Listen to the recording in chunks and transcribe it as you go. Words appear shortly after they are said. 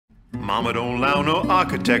Mama don't allow no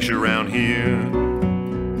architecture around here.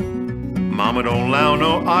 Mama don't allow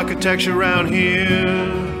no architecture around here.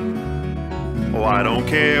 Oh, I don't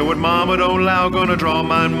care what Mama don't allow, gonna draw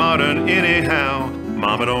mine modern anyhow.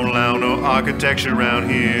 Mama don't allow no architecture around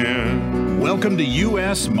here. Welcome to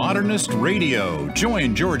US Modernist Radio.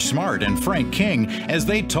 Join George Smart and Frank King as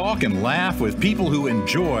they talk and laugh with people who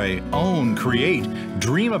enjoy, own, create,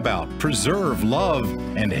 dream about, preserve, love,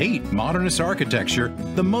 and hate modernist architecture,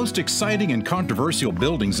 the most exciting and controversial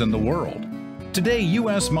buildings in the world. Today,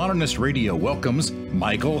 US Modernist Radio welcomes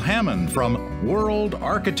Michael Hammond from World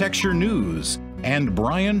Architecture News and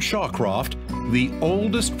Brian Shawcroft, the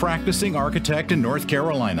oldest practicing architect in North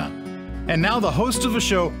Carolina. And now the host of a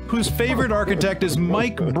show whose favorite architect is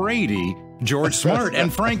Mike Brady, George Smart,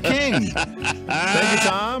 and Frank King. Thank you,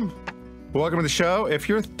 Tom. Welcome to the show. If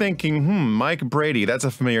you're thinking, Mike Brady, that's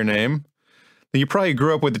a familiar name, then you probably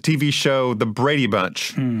grew up with the TV show The Brady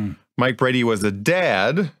Bunch. Mike Brady was the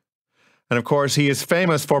dad, and of course, he is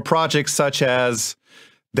famous for projects such as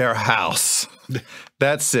their house.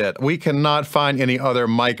 That's it. We cannot find any other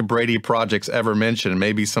Mike Brady projects ever mentioned.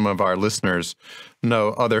 Maybe some of our listeners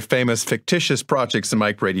know other famous fictitious projects that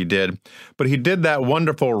Mike Brady did. But he did that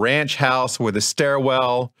wonderful ranch house with a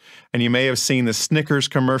stairwell, and you may have seen the Snickers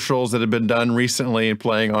commercials that have been done recently and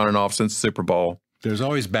playing on and off since Super Bowl. There's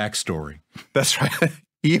always backstory. That's right.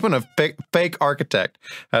 Even a fake architect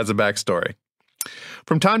has a backstory.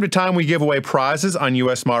 From time to time, we give away prizes on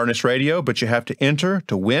US Modernist Radio, but you have to enter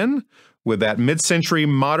to win with that mid-century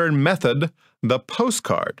modern method, the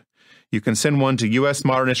postcard. You can send one to US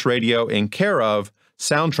Modernist Radio in care of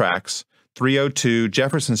Soundtracks, 302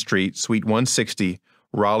 Jefferson Street, Suite 160,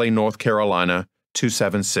 Raleigh, North Carolina,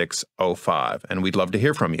 27605. And we'd love to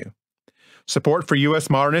hear from you. Support for US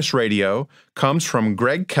Modernist Radio comes from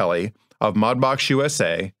Greg Kelly of Modbox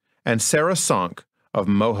USA and Sarah Sonk of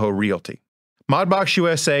Moho Realty.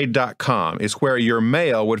 ModboxUSA.com is where your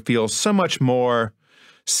mail would feel so much more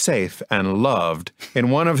safe and loved in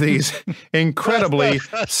one of these incredibly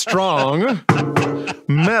strong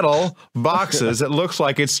metal boxes that looks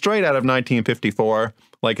like it's straight out of 1954,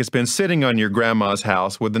 like it's been sitting on your grandma's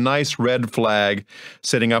house with the nice red flag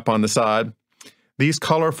sitting up on the side. These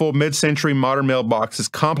colorful mid-century modern mailboxes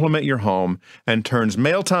complement your home and turns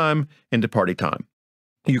mail time into party time.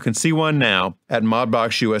 You can see one now at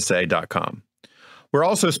ModboxUSA.com. We're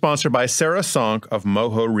also sponsored by Sarah Sonk of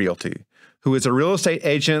Moho Realty, who is a real estate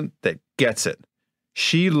agent that gets it.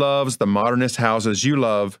 She loves the modernist houses you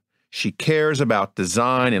love. She cares about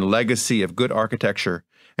design and legacy of good architecture,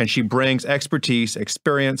 and she brings expertise,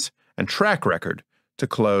 experience, and track record to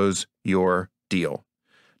close your deal.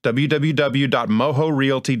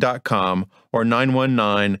 www.mohorealty.com or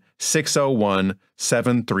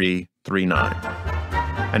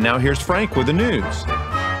 919-601-7339. And now here's Frank with the news.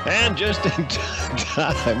 And just in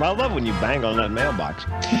time, I love when you bang on that mailbox.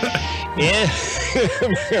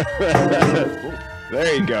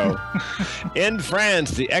 There you go. In France,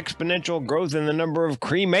 the exponential growth in the number of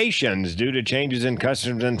cremations due to changes in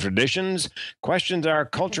customs and traditions questions our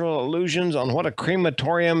cultural illusions on what a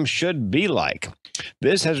crematorium should be like.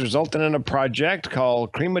 This has resulted in a project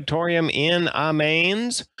called Crematorium in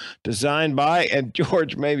Amiens, designed by, and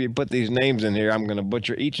George, maybe put these names in here, I'm going to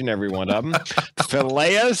butcher each and every one of them,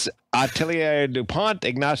 Phileas Atelier Dupont,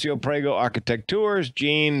 Ignacio Prego Architectures,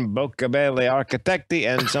 Jean Bocabele Architecti,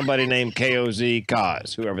 and somebody named KOZ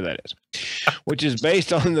Kaz, whoever that is, which is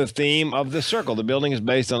based on the theme of the circle. The building is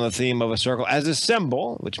based on the theme of a circle as a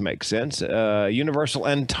symbol, which makes sense, universal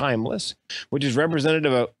and timeless, which is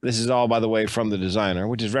representative of, this is all, by the way, from the designer,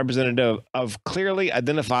 which is representative of clearly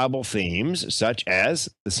identifiable themes, such as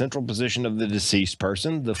the central position of the deceased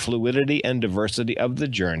person, the fluidity and diversity of the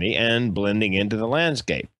journey, and blending into the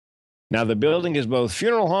landscape. Now, the building is both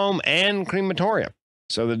funeral home and crematorium.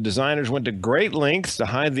 So the designers went to great lengths to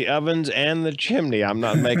hide the ovens and the chimney. I'm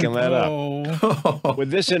not making that up.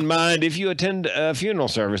 With this in mind, if you attend a funeral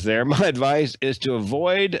service there, my advice is to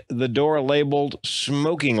avoid the door labeled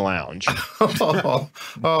smoking lounge.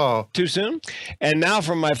 Too soon? And now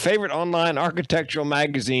from my favorite online architectural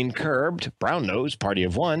magazine, Curbed, Brown Nose, Party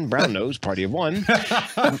of One, Brown Nose, Party of One.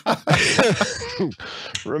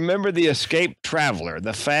 Remember the Escape Traveler,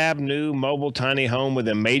 the fab new mobile tiny home with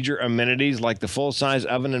a major amenities like the full-size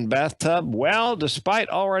oven and bathtub? Well, despite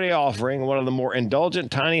already offering one of the more indulgent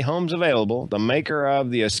tiny homes available, the maker of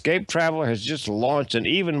the Escape Traveler has just launched an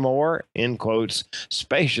even more, in quotes,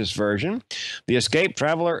 spacious version, the Escape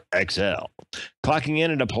Traveler XL, clocking in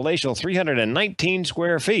at a palatial 319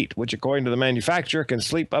 square feet, which according to the manufacturer can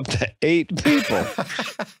sleep up to 8 people.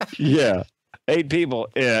 Yeah. 8 people.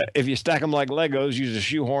 If you stack them like Legos, use a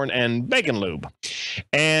shoehorn and bacon lube.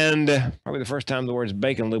 And probably the first time the words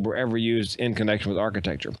bacon lube were ever used in connection with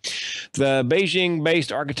architecture. The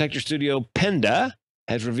Beijing-based architecture studio Penda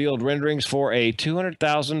has revealed renderings for a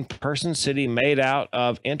 200,000-person city made out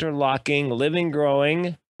of interlocking, living,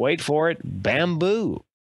 growing, wait for it, bamboo.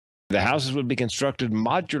 The houses would be constructed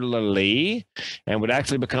modularly and would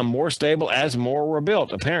actually become more stable as more were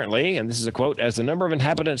built, apparently. And this is a quote, as the number of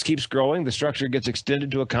inhabitants keeps growing, the structure gets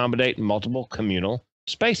extended to accommodate multiple communal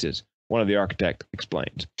spaces, one of the architects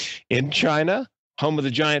explains. In China, home of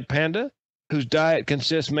the giant panda, whose diet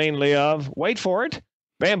consists mainly of, wait for it,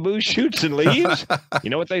 bamboo shoots and leaves. You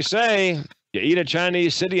know what they say? You eat a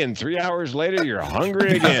Chinese city and 3 hours later, you're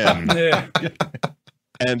hungry again. Yeah.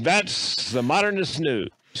 And that's the Modernist News.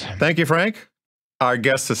 Thank you, Frank. Our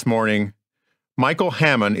guest this morning, Michael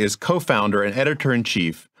Hammond, is co-founder and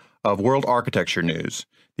editor-in-chief of World Architecture News,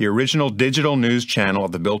 the original digital news channel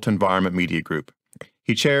of the Built Environment Media Group.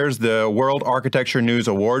 He chairs the World Architecture News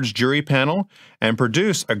Awards jury panel and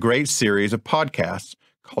produced a great series of podcasts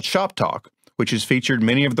called Shop Talk, which has featured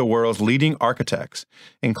many of the world's leading architects,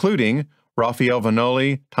 including Raphael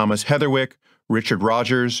Vanoli, Thomas Heatherwick, Richard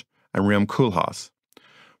Rogers, and Rem Koolhaas.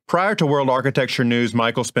 Prior to World Architecture News,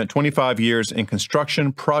 Michael spent 25 years in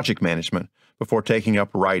construction project management before taking up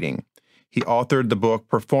writing. He authored the book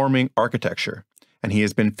Performing Architecture, and he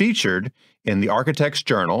has been featured in the Architect's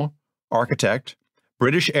Journal, Architect,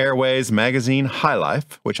 British Airways magazine High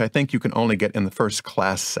Life, which I think you can only get in the first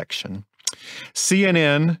class section,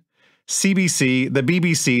 CNN, CBC, the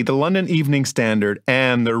BBC, the London Evening Standard,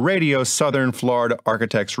 and the Radio Southern Florida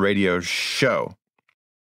Architects Radio Show.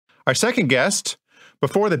 Our second guest,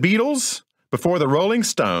 before the Beatles, before the Rolling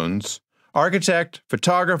Stones, architect,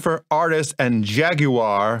 photographer, artist, and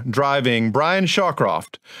Jaguar driving Brian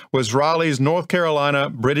Shawcroft was Raleigh's North Carolina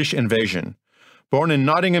British invasion. Born in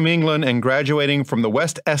Nottingham, England, and graduating from the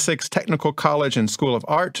West Essex Technical College and School of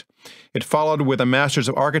Art, it followed with a Master's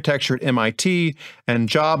of Architecture at MIT and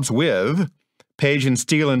jobs with Page and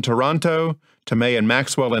Steele in Toronto, Tomei and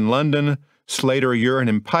Maxwell in London, Slater, Uren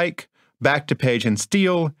and Pike, back to Page and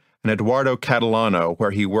Steele, and Eduardo Catalano,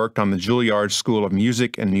 where he worked on the Juilliard School of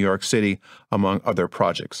Music in New York City, among other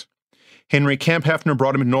projects. Henry Campheffner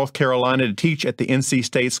brought him to North Carolina to teach at the NC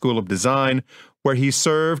State School of Design, where he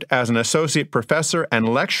served as an associate professor and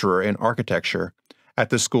lecturer in architecture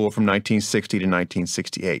at the school from 1960 to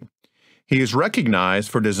 1968. He is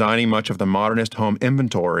recognized for designing much of the modernist home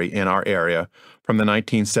inventory in our area from the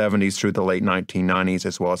 1970s through the late 1990s,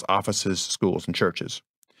 as well as offices, schools, and churches.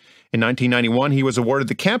 In 1991, he was awarded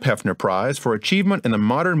the Campheffner Prize for achievement in the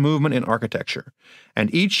modern movement in architecture.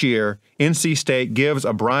 And each year, NC State gives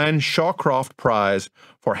a Brian Shawcroft Prize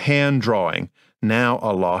for hand drawing, now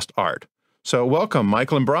a lost art. So welcome,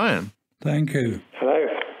 Michael and Brian. Thank you. Hello.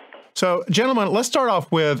 So, gentlemen, let's start off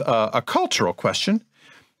with a cultural question.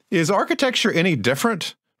 Is architecture any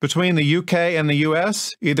different between the UK and the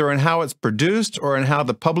US, either in how it's produced or in how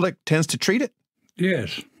the public tends to treat it?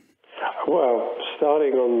 Yes. Well,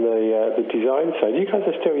 starting on the design side, you guys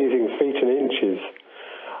are still using feet and inches.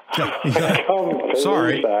 I can't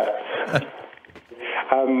believe that.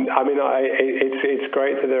 It's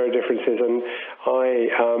great that there are differences, and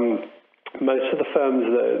most of the firms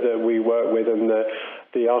that we work with and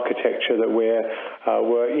the architecture that we're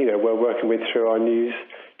working with through our news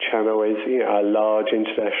channel is are large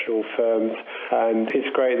international firms, and it's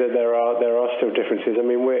great that there are still differences. I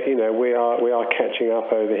mean, we are catching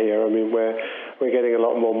up over here. I mean, we're getting a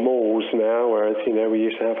lot more malls now, whereas we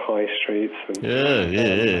used to have high streets.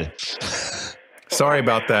 And, Sorry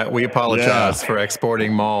about that. We apologize for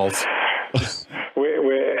exporting malls.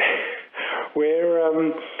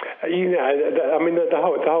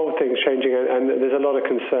 The whole thing's changing, and there's a lot of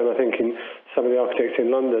concern, I think, in some of the architects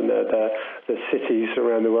in London that the cities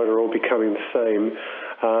around the world are all becoming the same.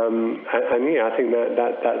 I think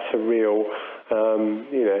that's a real,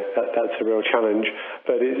 that's a real challenge.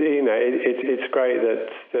 But it's great that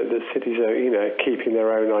the cities are, keeping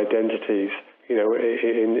their own identities,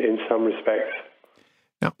 in some respects.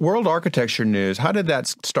 Now, World Architecture News, how did that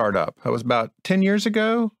start up? It was about 10 years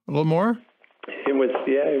ago, a little more?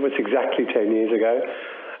 It was exactly 10 years ago.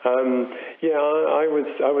 I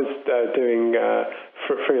was doing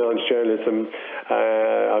freelance journalism.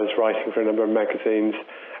 I was writing for a number of magazines,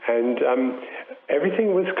 and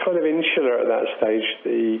everything was kind of insular at that stage.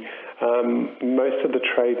 Most of the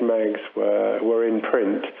trade mags were in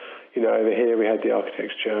print. Over here we had the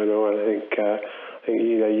Architect's Journal, and I think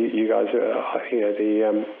you guys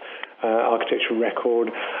the Architectural Record,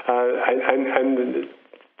 and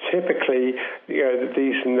typically,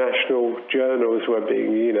 these national journals were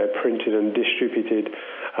being, printed and distributed,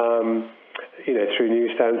 through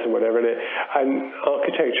newsstands and whatever. And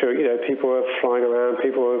architecture, people were flying around,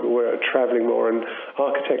 people were traveling more, and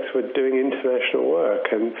architects were doing international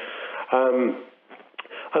work. And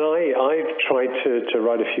I tried to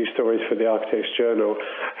write a few stories for the Architects Journal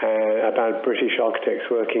about British architects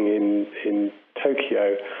working in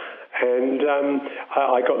Tokyo. And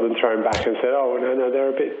I got them thrown back and said, "Oh no, they're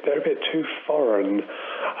a bit too foreign.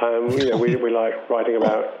 We like writing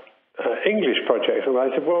about English projects." And I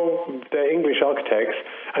said, "Well, they're English architects,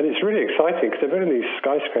 and it's really exciting because they're building these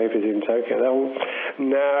skyscrapers in Tokyo."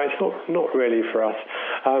 No, it's not really for us.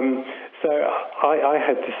 So I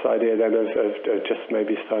had this idea then of just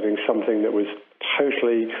maybe starting something that was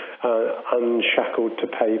totally unshackled to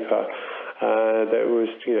paper, that was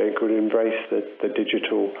could embrace the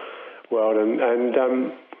digital world, and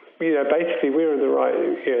basically we were in the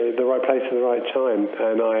right place at the right time.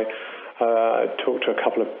 And I talked to a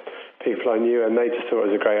couple of people I knew, and they just thought it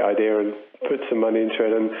was a great idea and put some money into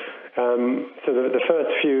it. And so the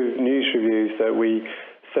first few news reviews that we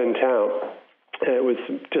sent out, it was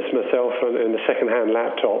just myself in a second-hand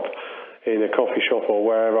laptop in a coffee shop or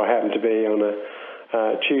wherever I happened to be on a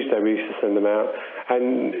Tuesday. We used to send them out,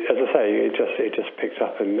 and as I say, it just picked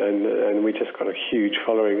up, and we just got a huge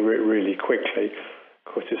following really quickly.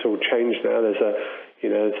 Of course, it's all changed now. There's a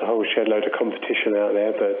whole shed load of competition out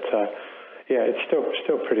there, but it's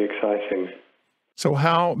still pretty exciting. So,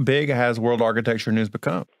 how big has World Architecture News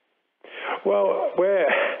become? Well,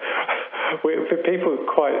 people are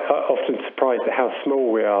quite often surprised at how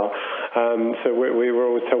small we are. So we were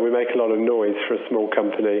always told we make a lot of noise for a small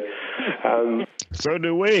company. So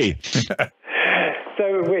do we.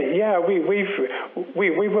 So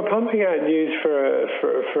we were pumping out news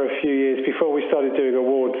for a few years before we started doing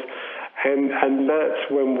awards, and that's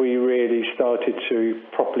when we really started to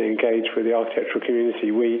properly engage with the architectural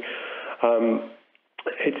community.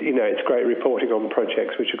 It's great reporting on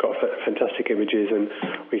projects which have got fantastic images, and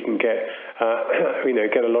we can get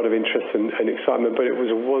get a lot of interest and excitement. But it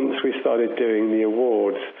was once we started doing the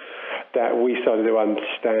awards that we started to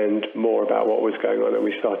understand more about what was going on, and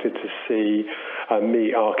we started to see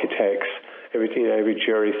meet architects every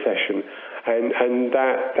jury session, and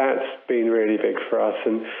that's been really big for us.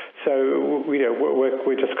 And so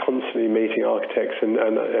we're just constantly meeting architects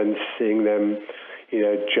and seeing them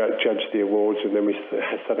judge the awards, and then we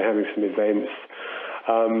started having some events.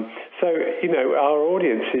 So our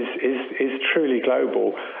audience is truly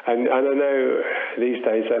global, and I know these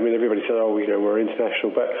days, everybody says, "Oh, we're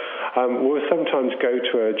international," but we'll sometimes go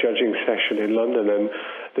to a judging session in London, and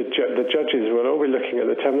the judges will all be looking at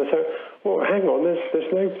the tab and they say, "Well, hang on,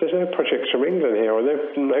 there's no projects from England here, or no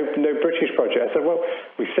British projects." I said, "Well,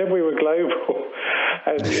 we said we were global,"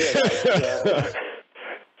 and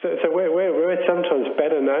So we're sometimes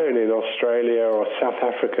better known in Australia or South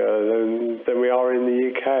Africa than we are in the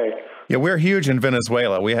UK. Yeah, we're huge in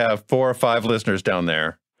Venezuela. We have 4 or 5 listeners down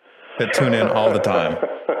there that tune in all the time.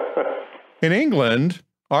 In England,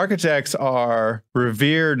 architects are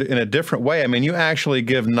revered in a different way. You actually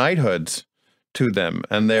give knighthoods to them,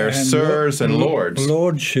 and they're sirs and lords.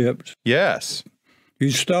 Lordships. Yes. You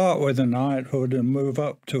start with a knighthood and move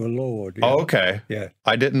up to a lord. Yeah. Oh, okay. Yeah.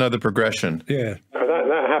 I didn't know the progression. Yeah.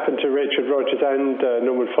 That happened to Richard Rogers and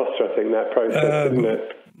Norman Foster, I think, that process, didn't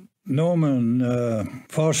it? Norman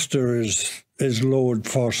Foster is Lord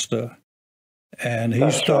Foster, and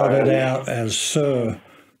he started out as Sir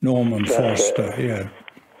Norman Foster, yeah.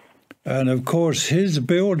 And, of course, his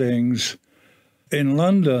buildings in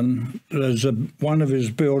London, there's one of his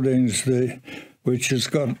buildings which has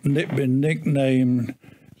been nicknamed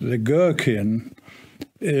the Gherkin,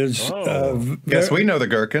 is yes, we know the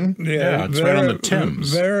Gherkin. Yeah, it's right on the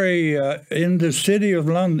Thames. Very in the city of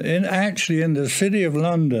London. In the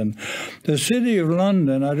city of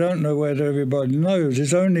London, I don't know whether everybody knows,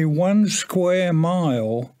 is only 1 square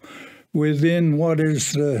mile within what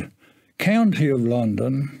is the county of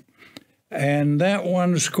London, and that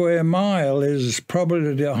 1 square mile is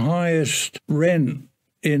probably the highest rent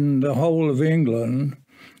in the whole of England.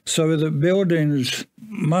 So the buildings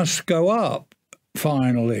must go up.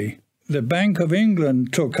 Finally, the Bank of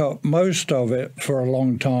England took up most of it for a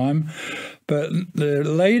long time, but the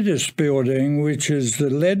latest building, which is the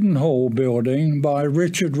Leadenhall building by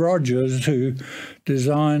Richard Rogers, who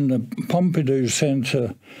designed the Pompidou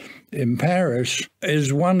Centre in Paris,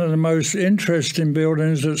 is one of the most interesting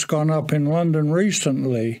buildings that's gone up in London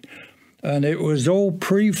recently. and it was all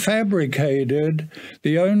prefabricated.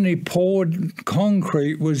 The only poured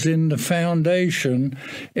concrete was in the foundation.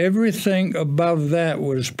 Everything above that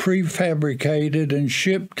was prefabricated and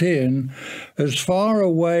shipped in as far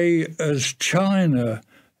away as China,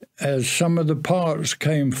 as some of the parts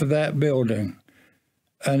came for that building.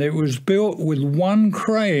 And it was built with one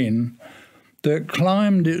crane that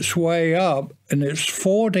climbed its way up, and it's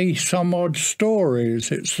 40-some-odd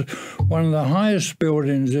stories. It's one of the highest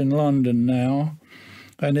buildings in London now,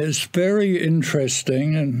 and it's very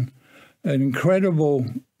interesting and an incredible,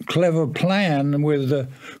 clever plan with the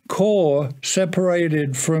core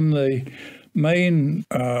separated from the main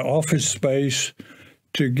office space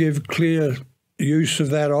to give clear use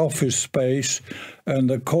of that office space, and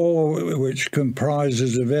the core, which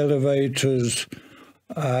comprises of elevators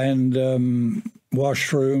and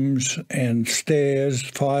washrooms and stairs,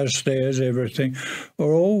 fire stairs, everything,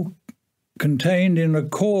 are all contained in a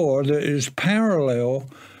core that is parallel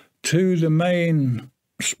to the main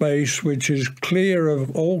space, which is clear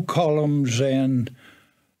of all columns and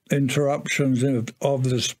interruptions of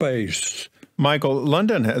the space. Michael,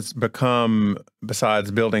 London has become,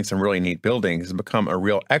 besides building some really neat buildings, has become a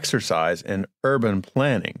real exercise in urban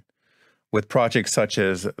planning, with projects such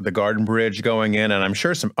as the Garden Bridge going in, and I'm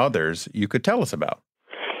sure some others you could tell us about.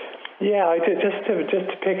 Yeah, I did. Just to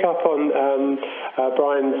pick up on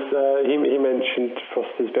Brian's, he mentioned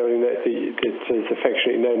Foster's building that is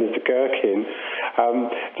affectionately known as the Gherkin.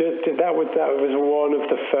 That was one of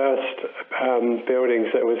the first buildings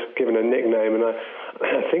that was given a nickname, and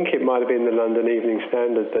I think it might have been the London Evening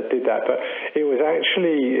Standard that did that, but it was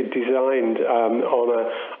actually designed on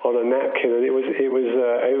a napkin, and it was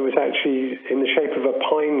actually in the shape of a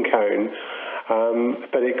pine cone.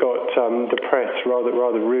 But it got depressed rather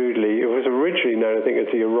rudely. It was originally known, I think, as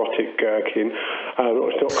the erotic gherkin. I'm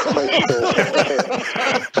not quite sure.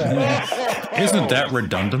 Isn't that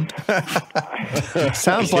redundant?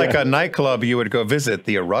 Sounds like a nightclub you would go visit,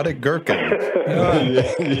 the erotic gherkin.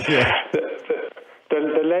 Yeah.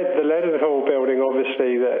 The Leadenhall building,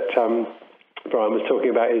 obviously, that Brian was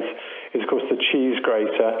talking about is of course the cheese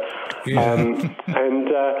grater, and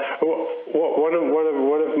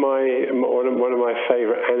one of my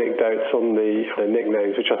favourite anecdotes on the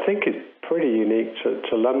nicknames, which I think is pretty unique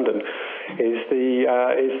to London, is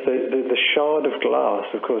the shard of glass.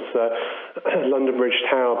 Of course, London Bridge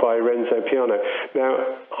Tower by Renzo Piano. Now,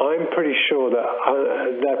 I'm pretty sure that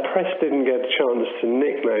the press didn't get a chance to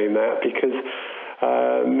nickname that because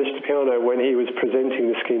Mr. Piano, when he was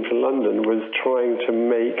presenting the scheme to London, was trying to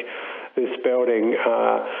make this building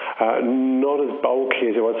not as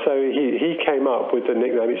bulky as it was. So he came up with the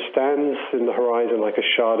nickname. It stands in the horizon like a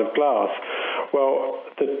shard of glass. Well,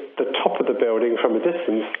 the top of the building from a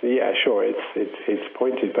distance, yeah, sure, it's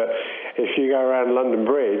pointed, but if you go around London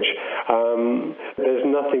Bridge, there's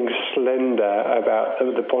nothing slender about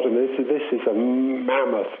the bottom. This is a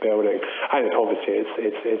mammoth building, and obviously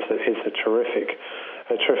it's a terrific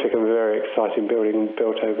and very exciting building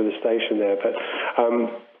built over the station there. But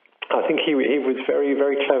I think he was very,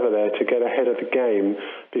 very clever there to get ahead of the game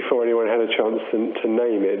before anyone had a chance to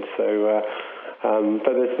name it. So,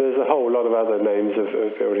 but there's a whole lot of other names of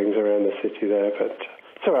buildings around the city there. But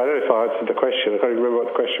sorry, I don't know if I answered the question. I can't even remember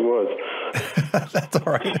what the question was. That's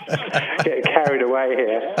all right. Getting carried away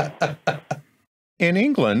here. In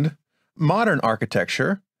England, modern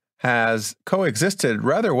architecture has coexisted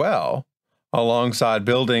rather well alongside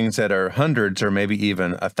buildings that are hundreds or maybe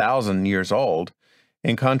even 1,000 years old,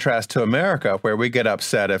 in contrast to America, where we get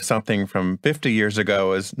upset if something from 50 years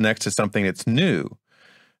ago is next to something that's new.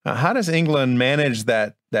 How does England manage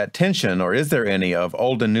that tension, or is there any, of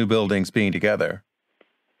old and new buildings being together?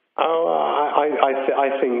 I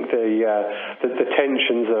think the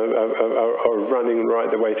tensions are running right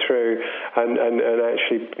the way through, and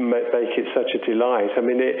actually make it such a delight. I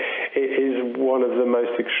mean, it is one of the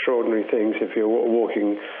most extraordinary things if you're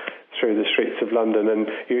walking through the streets of London, and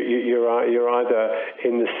you're either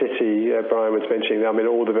in the city. Brian was mentioning, I mean,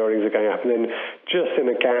 all the buildings are going up, and then just in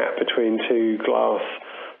a gap between two glass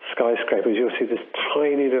skyscrapers, you'll see this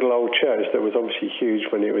tiny little old church that was obviously huge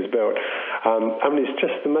when it was built. I mean, it's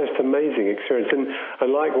just the most amazing experience. And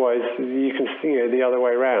likewise, you can see it the other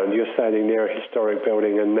way around. You're standing near a historic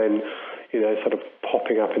building, and then, sort of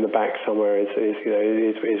popping up in the back somewhere is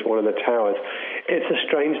one of the towers. It's a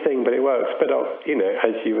strange thing, but it works. But,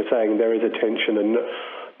 as you were saying, there is a tension, and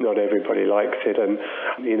not everybody likes it, and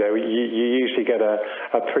you usually get a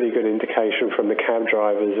pretty good indication from the cab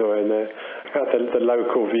drivers or in the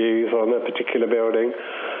local views on a particular building.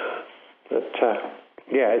 But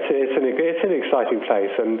yeah, it's an exciting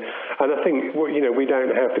place, and I think we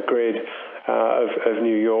don't have the grid of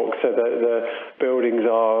New York, so that the buildings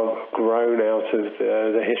are grown out of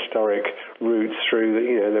the historic routes through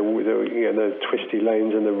the twisty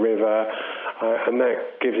lanes and the river, and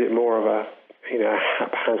that gives it more of a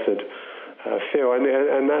haphazard feel,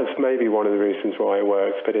 and that's maybe one of the reasons why it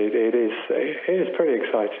works. But it is pretty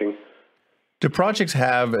exciting. Do projects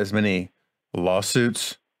have as many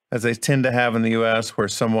lawsuits as they tend to have in the U.S., where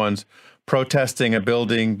someone's protesting a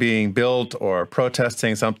building being built, or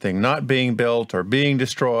protesting something not being built, or being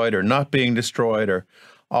destroyed, or not being destroyed, or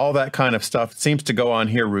all that kind of stuff seems to go on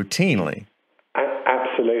here routinely?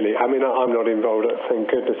 Absolutely. I mean, I'm not involved,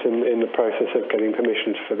 thank goodness, in the process of getting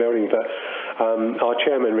permissions for building, but our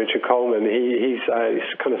chairman, Richard Coleman, he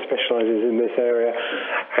kind of specialises in this area,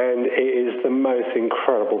 and it is the most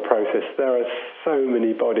incredible process. There are so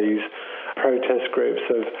many bodies, protest groups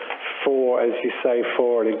of for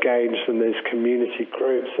and against, and there's community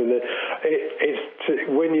groups, and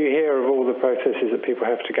when you hear of all the processes that people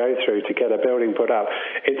have to go through to get a building put up,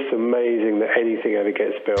 it's amazing that anything ever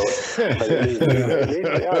gets built.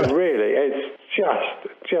 Really, it's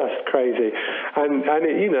just crazy, and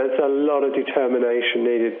it's a lot of determination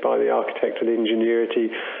needed by the architect and ingenuity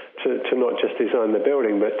to not just design the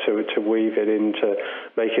building, but to weave it in to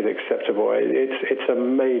make it acceptable. It's a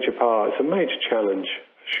major part. It's a major challenge.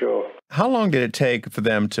 Sure. How long did it take for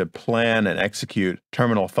them to plan and execute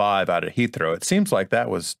Terminal 5 out at Heathrow? It seems like that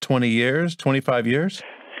was 20 years, 25 years?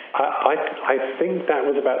 I think that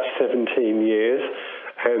was about 17 years,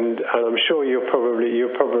 and I'm sure you're probably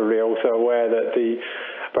also aware that the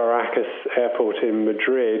Baracas Airport in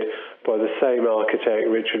Madrid, by the same architect,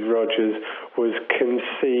 Richard Rogers, was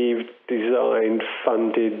conceived, designed,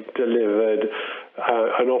 funded, delivered,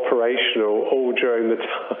 and operational all during the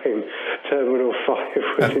time Terminal 5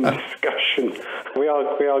 was in discussion. We are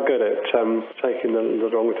good at taking the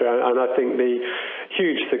long through, and I think the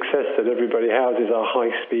huge success that everybody has is our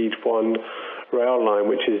high-speed one rail line,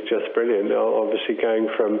 which is just brilliant. Obviously going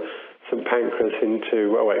from St Pancras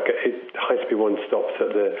into, high-speed one stops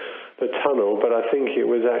at the tunnel, but I think it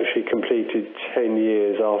was actually completed 10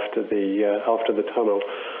 years after the tunnel.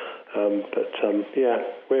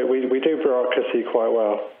 We do bureaucracy quite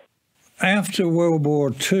well. After World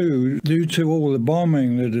War II, due to all the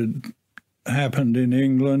bombing that had happened in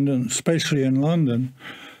England, and especially in London,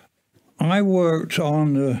 I worked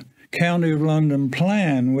on the County of London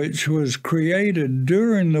plan, which was created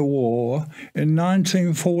during the war. In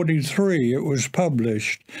 1943 it was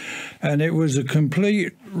published, and it was a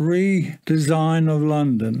complete redesign of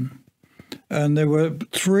London. And there were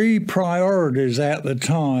three priorities at the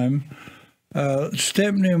time.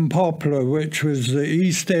 Stepney and Poplar, which was the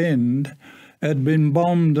East End, had been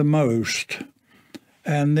bombed the most.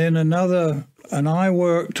 And then I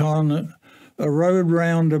worked on a road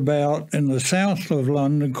roundabout in the south of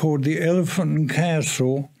London called the Elephant and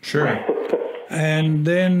Castle. Sure. And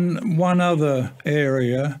then one other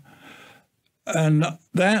area. And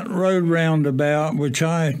that road roundabout, which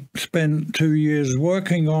I spent 2 years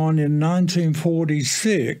working on in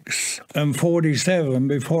 1946 and 47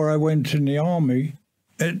 before I went in the Army,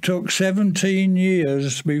 it took 17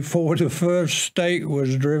 years before the first stake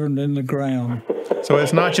was driven in the ground. So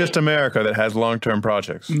it's not just America that has long-term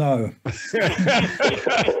projects. No.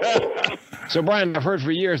 So, Brian, I've heard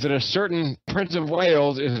for years that a certain Prince of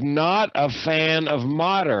Wales is not a fan of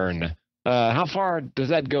modern. How far does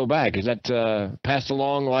that go back? Is that passed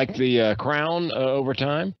along like the crown over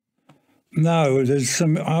time? No,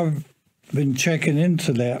 I've been checking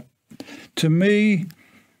into that. To me,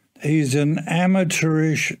 he's an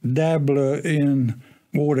amateurish dabbler in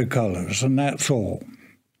watercolors, and that's all.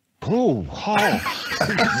 Oh.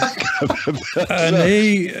 And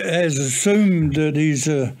he has assumed that he's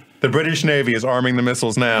a... The British Navy is arming the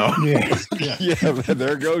missiles now. Yeah. Yeah,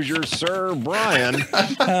 there goes your Sir Brian.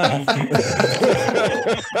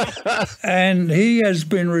 And he has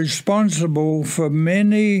been responsible for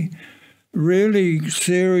many really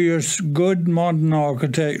serious, good modern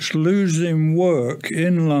architects losing work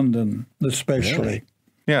in London, especially. Really?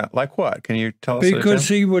 Yeah, like what? Can you tell us? Because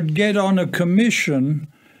he would get on a commission,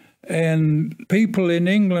 and people in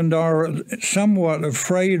England are somewhat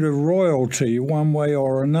afraid of royalty one way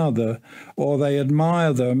or another, or they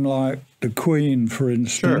admire them, like the Queen, for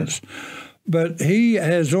instance. Sure. But he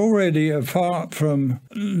has already, apart from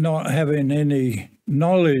not having any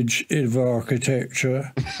knowledge of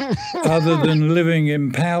architecture, other than living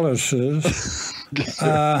in palaces,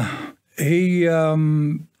 his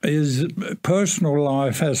personal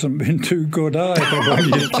life hasn't been too good either, what do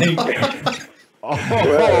you think?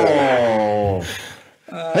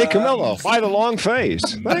 Hey, Camillo, why the long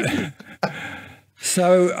face?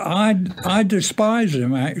 So I despise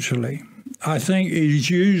him, actually. I think he's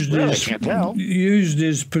used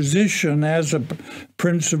his position as a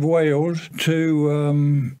Prince of Wales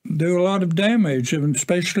to do a lot of damage, and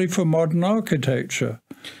especially for modern architecture.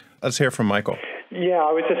 Let's hear from Michael. Yeah,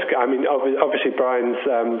 obviously Brian's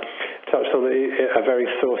touched on a very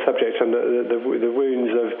sore subject, and the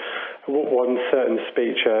wounds of one certain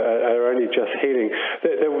speech are only just healing.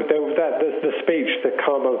 The speech, the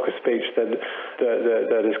Carbuncle speech that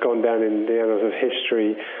has gone down in the annals of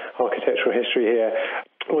history, architectural history here,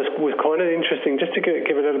 was quite interesting. Just to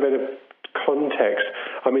give a little bit of context,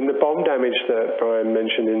 I mean, the bomb damage that Brian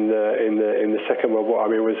mentioned in the Second World War, I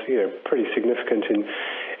mean, was pretty significant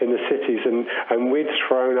in the cities, and we'd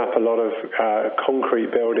thrown up a lot of concrete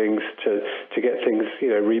buildings to get things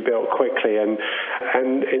rebuilt quickly, and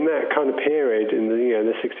in that kind of period in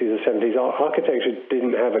the 60s and 70s, architecture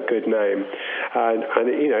didn't have a good name, and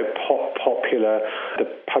the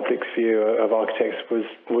public's view of architects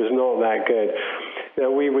was not that good. Now,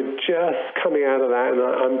 we were just coming out of that, and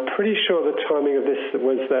I'm pretty sure the timing of this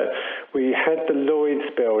was that we had the Lloyd's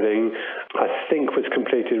building, I think was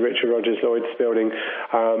completed, Richard Rogers Lloyd's building,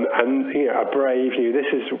 and a brave new. This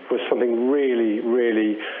was something really,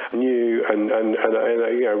 really new and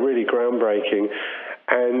really groundbreaking.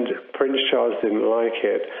 And Prince Charles didn't like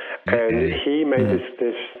it, and he made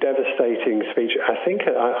this devastating speech. I think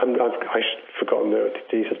I've forgotten the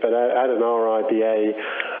details, but at an RIBA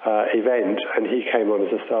event, and he came on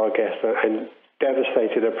as a star guest and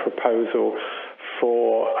devastated a proposal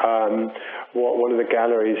for one of the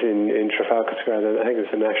galleries in Trafalgar Square. I think it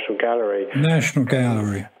was the National Gallery. National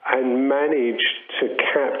Gallery. And managed to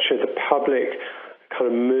capture the public kind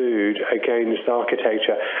of mood against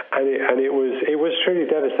architecture, and it was truly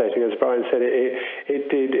devastating. As Brian said,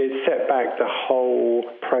 it set back the whole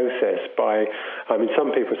process by, I mean,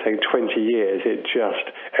 some people say 20 years.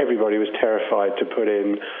 Everybody was terrified to put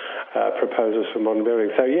in proposals for modern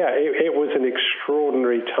buildings. So yeah, it was an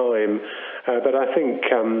extraordinary time, but I think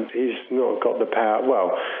he's not got the power.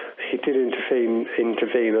 Well, he did intervene,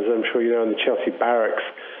 as I'm sure you know, in the Chelsea Barracks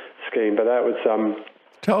scheme, but that was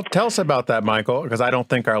Tell us about that, Michael, because I don't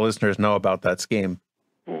think our listeners know about that scheme.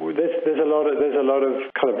 There's a lot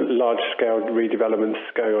of kind of large-scale redevelopments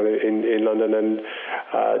going on in London, and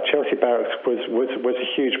Chelsea Barracks was a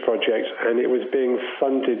huge project, and it was being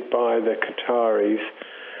funded by the Qataris,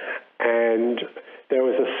 and there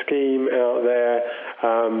was a scheme out there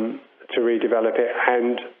to redevelop it,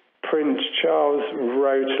 and Prince Charles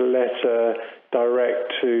wrote a letter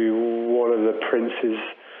direct to one of the princes,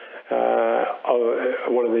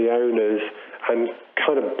 one of the owners, and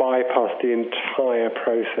kind of bypassed the entire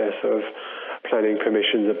process of planning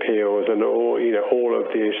permissions, appeals, and all of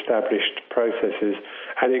the established processes,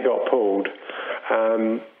 and it got pulled.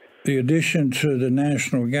 The addition to the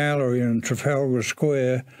National Gallery in Trafalgar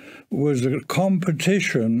Square was a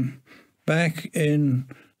competition back in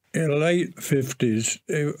the late 50s.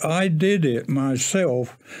 I did it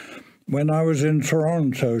myself when I was in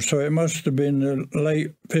Toronto, so it must have been the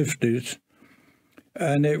late 50s.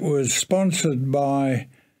 And it was sponsored by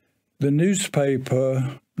the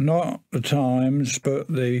newspaper, not the Times, but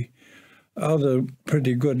the other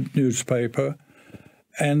pretty good newspaper.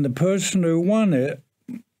 And the person who won it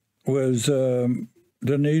was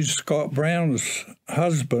Denise Scott Brown's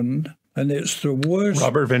husband, and it's the worst...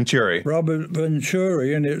 Robert Venturi,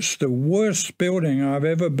 and it's the worst building I've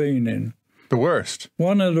ever been in. The worst?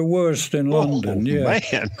 One of the worst in London, yeah.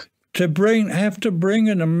 Man. Have to bring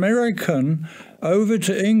an American over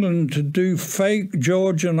to England to do fake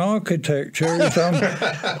Georgian architecture is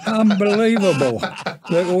unbelievable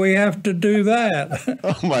that we have to do that.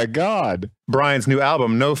 Oh, my God. Brian's new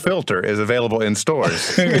album, No Filter, is available in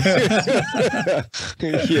stores. Yeah,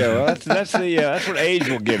 well, that's what age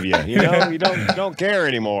will give you. You know, you don't care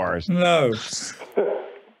anymore. No.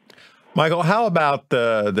 Michael, how about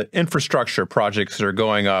the infrastructure projects that are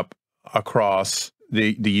going up across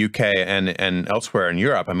the UK and elsewhere in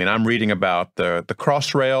Europe? I mean, I'm reading about the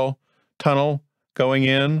Crossrail tunnel going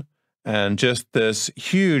in, and just this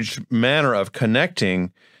huge manner of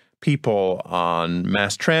connecting people on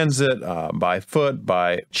mass transit, by foot,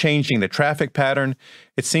 by changing the traffic pattern.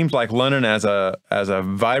 It seems like London, as a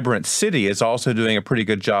vibrant city, is also doing a pretty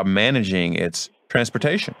good job managing its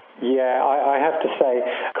transportation. Yeah, I have to say,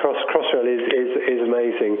 Crossrail is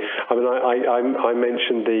amazing. I mean, I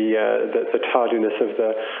mentioned the tardiness of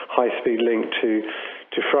the high-speed link to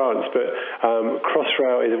France, but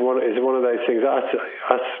Crossrail is one of those things.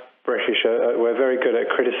 Us British, we're very good at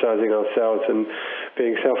criticising ourselves and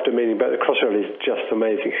being self-demeaning, but the Crossrail is just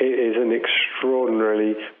amazing. It is an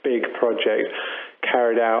extraordinarily big project,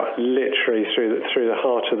 carried out literally through the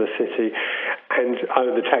heart of the city, And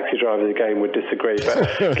the taxi drivers again would disagree,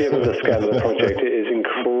 but given the scale of the project, it is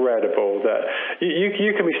incredible that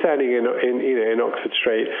you can be standing in Oxford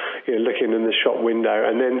Street, looking in the shop window,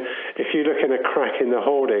 and then if you look in a crack in the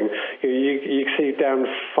hoarding, you see down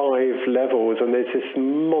 5 levels, and there's this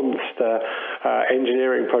monster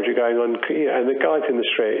engineering project going on, and the guys in the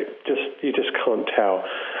street you just can't tell.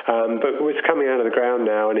 But it's coming out of the ground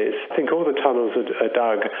now, and I think all the tunnels are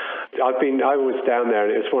dug. I was down there,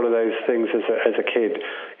 and it was one of those things as a kid,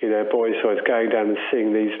 boys always going down and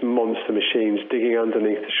seeing these monster machines digging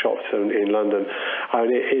underneath the shops in London.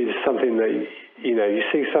 And it is something that, you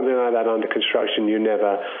see something like that under construction, you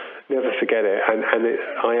never forget it. And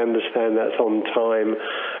I understand that's on time,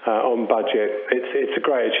 on budget. It's a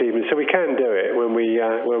great achievement. So we can do it when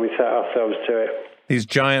we set ourselves to it. These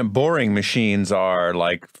giant boring machines are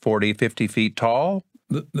like 40, 50 feet tall?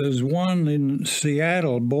 There's one in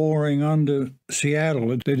Seattle, boring under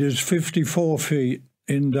Seattle, that is 54 feet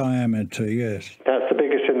in diameter, yes. That's the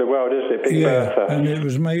biggest in the world, isn't it? Big Bertha. And it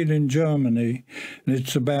was made in Germany, and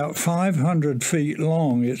it's about 500 feet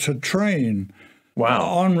long. It's a train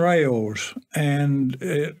on rails, and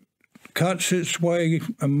it cuts its way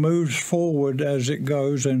and moves forward as it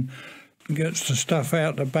goes and gets the stuff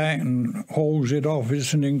out the back and hauls it off.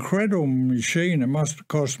 It's an incredible machine. It must have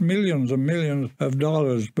cost millions and millions of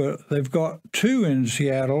dollars, but they've got 2 in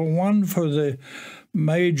Seattle, one for the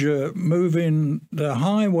major moving the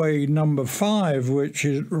highway number 5, which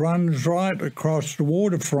runs right across the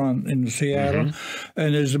waterfront in Seattle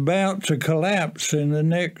and is about to collapse in the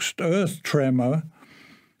next earth tremor.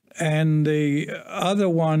 And the other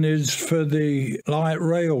one is for the light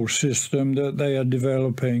rail system that they are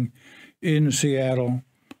developing in Seattle.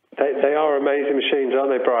 They are amazing machines,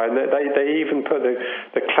 aren't they, Brian? They even put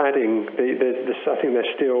the cladding. I think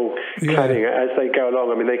they're still cladding as they go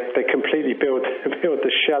along. I mean, they completely build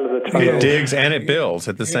the shell of the tunnel. It digs and it builds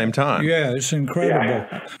at the same time. Yeah, it's incredible.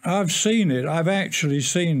 Yeah. I've seen it. I've actually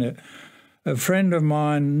seen it. A friend of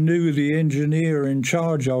mine knew the engineer in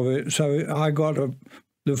charge of it, so I got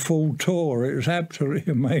the full tour. It was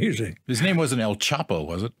absolutely amazing. His name wasn't El Chapo,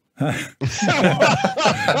 was it?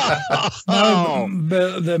 No,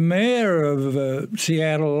 but the mayor of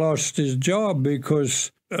Seattle lost his job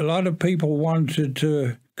because a lot of people wanted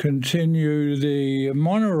to continue the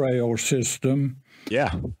monorail system.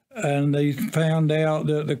 Yeah. And they found out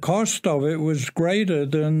that the cost of it was greater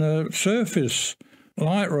than the surface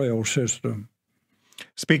light rail system.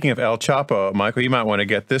 Speaking of El Chapo, Michael, you might want to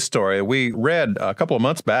get this story. We read a couple of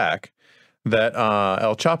months back that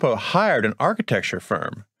El Chapo hired an architecture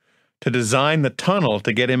firm to design the tunnel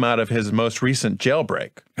to get him out of his most recent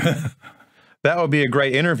jailbreak. That would be a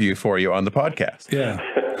great interview for you on the podcast. Yeah.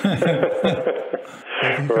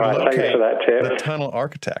 Right, thanks for that tip. The tunnel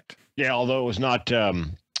architect. Yeah, although it was not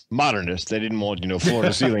modernist. They didn't want,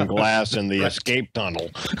 floor-to-ceiling glass in the escape tunnel.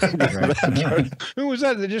 Who was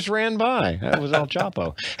that just ran by? That was El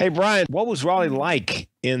Chapo. Hey, Brian, what was Raleigh like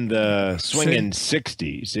in the swinging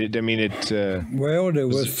 60s? Well, there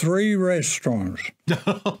were 3 restaurants.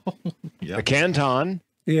 The Canton.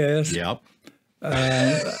 Yes. Yep.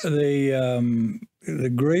 The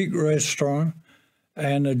Greek restaurant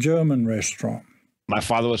and a German restaurant. My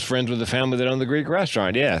father was friends with the family that owned the Greek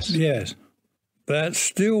restaurant, yes. Yes. That's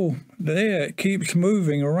still there. It keeps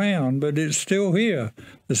moving around, but it's still here.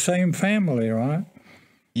 The same family, right?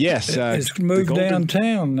 Yes. It's moved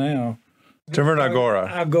downtown now. To Agora.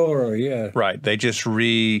 Agora, yeah. Right. They just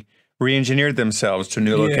re-engineered themselves to a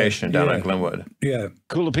new location down at Glenwood. Yeah.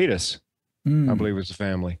 Koulipitis, I believe was the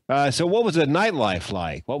family. So what was the nightlife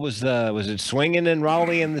like? What was it swinging in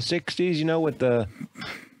Raleigh in the 60s, with the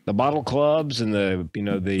bottle clubs and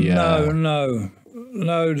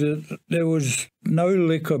No, there was no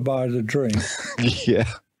liquor by the drink. Yeah.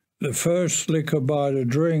 The first liquor by the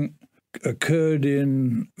drink occurred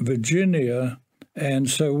in Virginia, and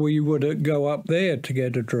so we would go up there to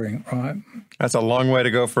get a drink, right? That's a long way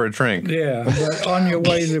to go for a drink. Yeah, but on your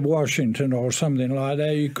way to Washington or something like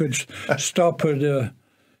that, you could stop at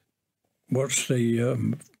what's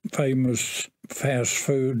the famous fast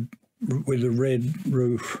food with a red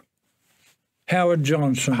roof? Howard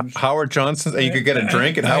Johnson's. Howard Johnson's? You could get a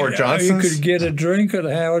drink at Howard Johnson's? You could get a drink at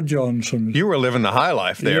Howard Johnson's. You were living the high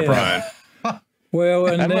life there, Brian. Well,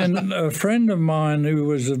 and then a friend of mine who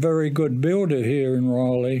was a very good builder here in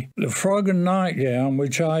Raleigh, the Frog and Nightgown,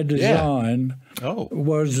 which I designed,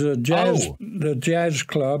 was the jazz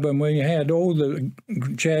club, and we had all the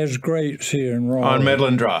jazz greats here in Raleigh. On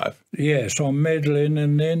Medlin Drive. Yes, on Medlin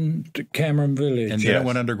and then to Cameron Village. And then it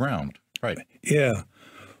went underground. Right. Yeah.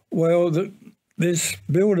 Well, this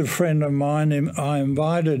builder friend of mine, I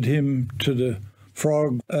invited him to the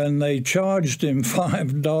frog, and they charged him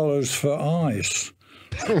 $5 for ice.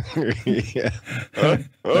 Yeah.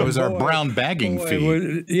 That was our brown bagging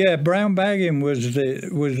fee. Brown bagging was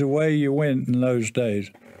the way you went in those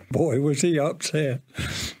days. Boy, was he upset.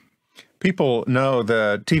 People know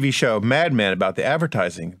the TV show Mad Men about the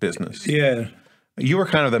advertising business. Yeah. You were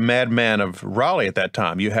kind of the madman of Raleigh at that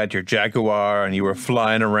time. You had your Jaguar, and you were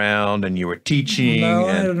flying around, and you were teaching. No,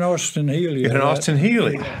 I had an Austin Healey. You had an Austin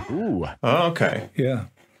Healey. Ooh. Oh, okay. Yeah.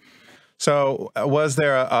 So was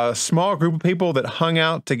there a small group of people that hung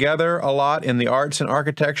out together a lot in the arts and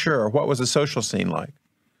architecture, or what was the social scene like?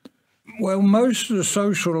 Well, most of the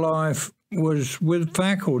social life was with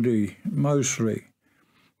faculty, mostly,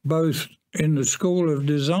 both in the School of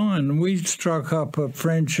Design. We struck up a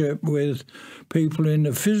friendship with people in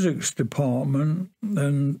the physics department,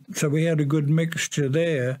 and so we had a good mixture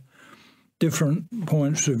there, different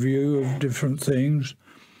points of view of different things.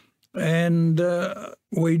 And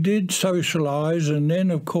we did socialize, and then,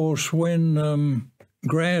 of course, when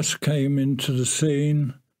grass came into the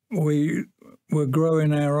scene, we were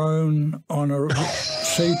growing our own on a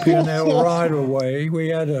CP&L right-of-way. We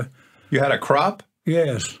had a... You had a crop?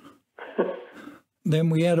 Yes. Then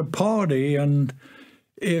we had a party, and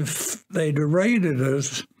if they'd have raided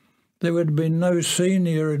us, there would have been no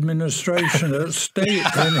senior administration at state.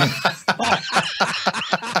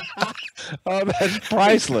 Oh, that's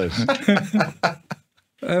priceless.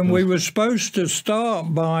 And we were supposed to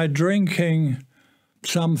start by drinking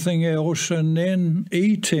something else and then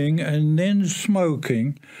eating and then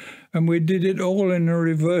smoking. And we did it all in the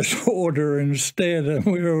reverse order instead, and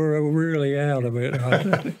we were really out of it, I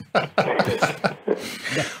think.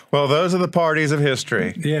 Well, those are the parties of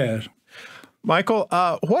history. Yes. Michael,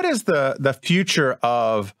 what is the future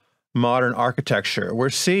of modern architecture? We're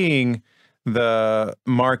seeing the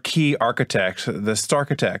marquee architects, the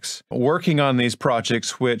Starchitects, working on these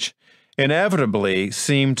projects which inevitably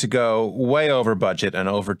seem to go way over budget and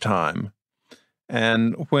over time.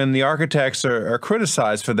 And when the architects are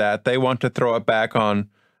criticized for that, they want to throw it back on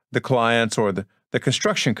the clients or the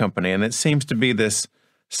construction company, and it seems to be this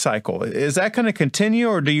cycle. Is that going to continue,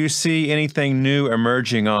 or do you see anything new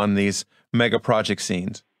emerging on these mega project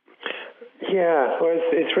scenes? Yeah, well,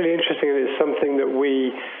 it's really interesting, and it's something that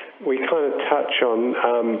we kind of touch on.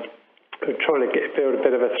 We're trying to build a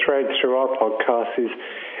bit of a thread through our podcast is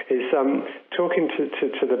talking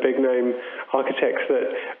to the big name architects that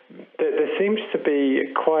there seems to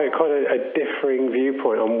be quite a differing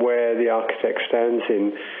viewpoint on where the architect stands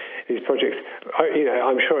in these projects.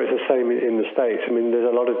 I'm sure it's the same in the States. I mean,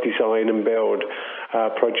 there's a lot of design and build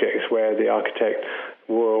projects where the architect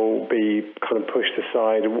will be kind of pushed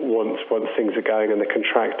aside once things are going, and the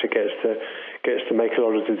contractor gets to make a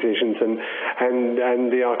lot of decisions,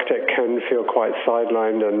 and the architect can feel quite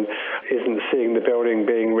sidelined and isn't seeing the building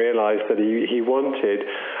being realized that he wanted.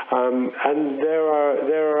 And there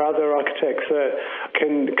are other architects that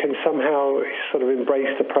can somehow sort of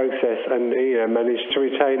embrace the process and manage to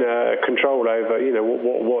retain control over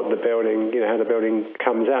what the building, how the building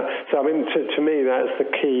comes out. So I mean, to me, that's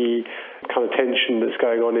the key kind of tension that's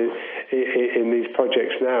going on in these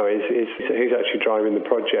projects now is who's actually driving the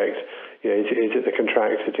project. Is it the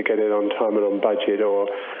contractor to get it on time and on budget, or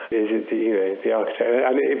is it the architect?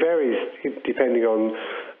 And it varies depending on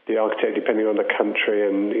the architect, depending on the country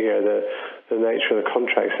and the nature of the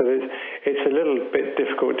contract. So it's a little bit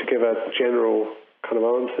difficult to give a general kind of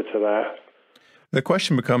answer to that. The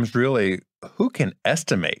question becomes really, who can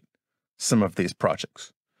estimate some of these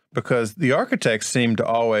projects? Because the architects seem to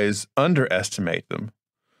always underestimate them.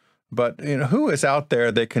 But who is out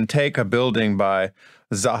there that can take a building by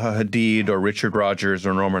Zaha Hadid or Richard Rogers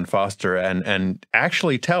or Norman Foster and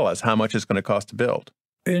actually tell us how much it's going to cost to build?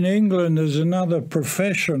 In England, there's another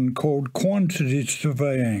profession called quantity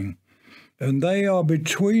surveying, and they are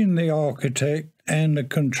between the architect and the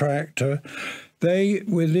contractor.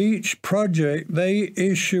 With each project, they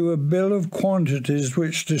issue a bill of quantities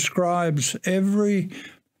which describes every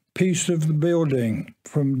piece of the building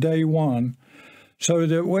from day one, so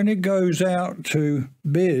that when it goes out to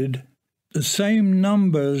bid, the same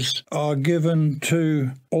numbers are given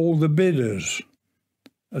to all the bidders.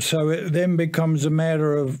 So it then becomes a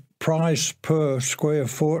matter of price per square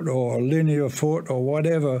foot or linear foot or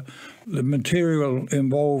whatever the material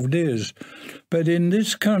involved is. But in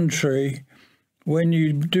this country, when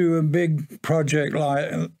you do a big project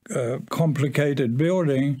like a complicated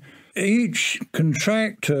building, each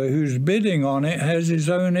contractor who's bidding on it has his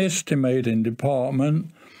own estimating department,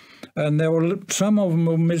 and some of them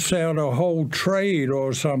will miss out a whole trade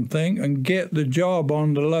or something and get the job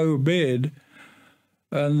on the low bid,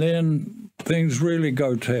 and then things really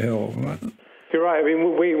go to hell. You're right. I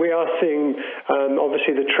mean, we are seeing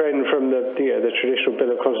obviously the trend from the traditional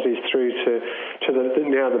bill of quantities through to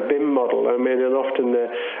now the BIM model. I mean, and often the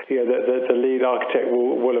lead architect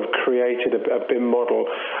will have created a BIM model,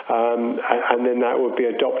 and then that will be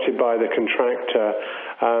adopted by the contractor,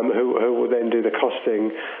 who will then do the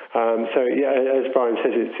costing. So yeah, as Brian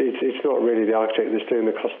says, it's not really the architect that's doing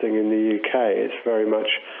the costing in the UK. It's very much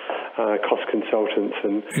cost consultants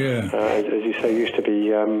and, as you say, used to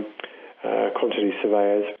be quantity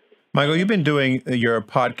surveyors. Michael, you've been doing your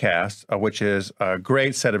podcast, which is a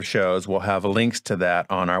great set of shows. We'll have links to that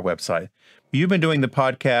on our website. You've been doing the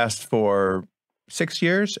podcast for 8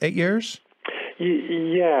 years? Yeah,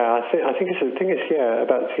 I think it's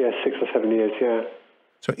about 6 or 7 years. Yeah.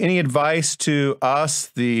 So, any advice to us,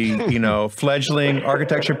 the fledgling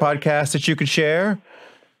architecture podcast that you could share?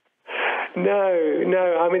 No.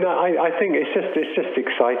 I mean, I think it's just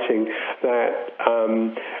exciting that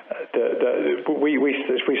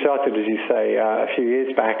we started, as you say, a few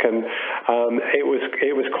years back, and it was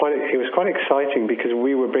quite exciting because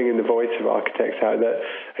we were bringing the voice of architects out. That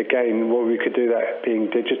again, we could do that being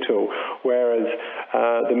digital, whereas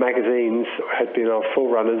the magazines had been our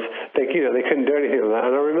forerunners. They couldn't do anything on that.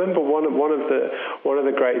 And I remember one of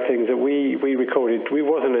the great things that we recorded. We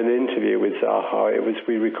wasn't an interview with Zaha.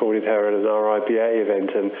 We recorded her at an RIBA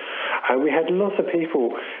event, and we had lots of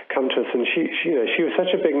people come to us, and she was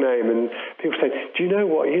such a big name, and people said, "Do you know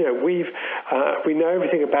what? We know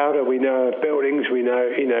everything about her. We know her buildings. We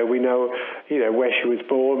know where she was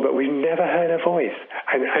born, but we've never heard her voice."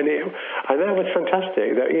 And that was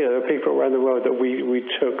fantastic. That the people around the world that we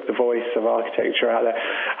took the voice of architecture out there,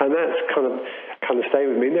 and that's kind of stayed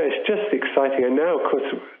with me. No, it's just exciting, and now of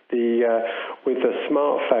course with the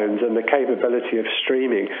smartphones and the capability of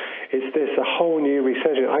streaming, there's a whole new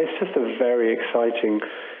resurgence. It's just a very exciting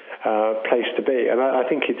place to be, and I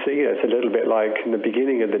think it's a little bit like in the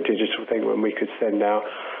beginning of the digital thing when we could send out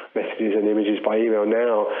messages and images by email.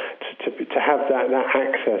 Now to have that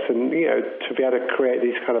access and to be able to create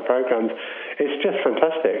these kind of programs, it's just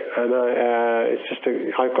fantastic. And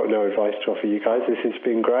I've got no advice to offer you guys. This has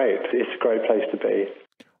been great. It's a great place to be.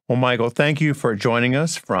 Well, Michael, thank you for joining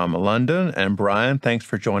us from London, and Brian, thanks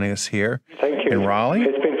for joining us here in Raleigh.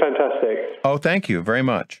 It's been fantastic. Oh, thank you very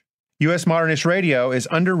much. US Modernist Radio is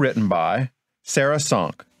underwritten by Sarah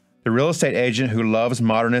Sonk, the real estate agent who loves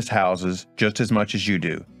modernist houses just as much as you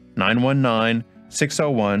do.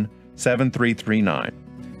 919-601-7339.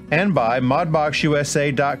 And by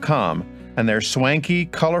modboxusa.com and their swanky,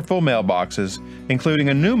 colorful mailboxes, including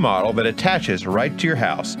a new model that attaches right to your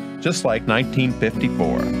house, just like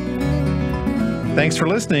 1954. Thanks for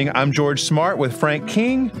listening. I'm George Smart with Frank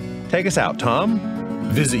King. Take us out, Tom.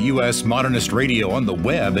 Visit US Modernist Radio on the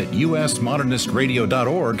web at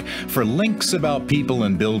usmodernistradio.org for links about people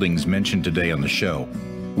and buildings mentioned today on the show.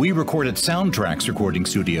 We recorded Soundtracks Recording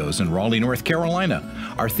Studios in Raleigh, North Carolina.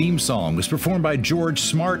 Our theme song was performed by George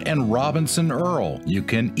Smart and Robinson Earl. You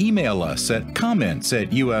can email us at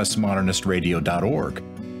comments@usmodernistradio.org.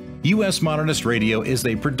 US Modernist Radio is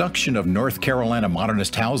a production of North Carolina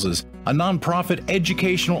Modernist Houses, a nonprofit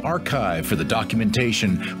educational archive for the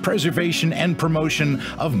documentation, preservation, and promotion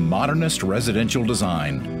of modernist residential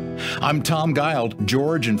design. I'm Tom Guild.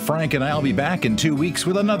 George and Frank and I'll be back in 2 weeks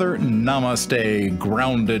with another Namaste,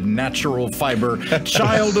 grounded, natural fiber,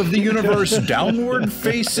 child of the universe,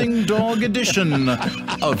 downward-facing dog edition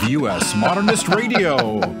of US Modernist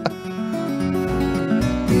Radio.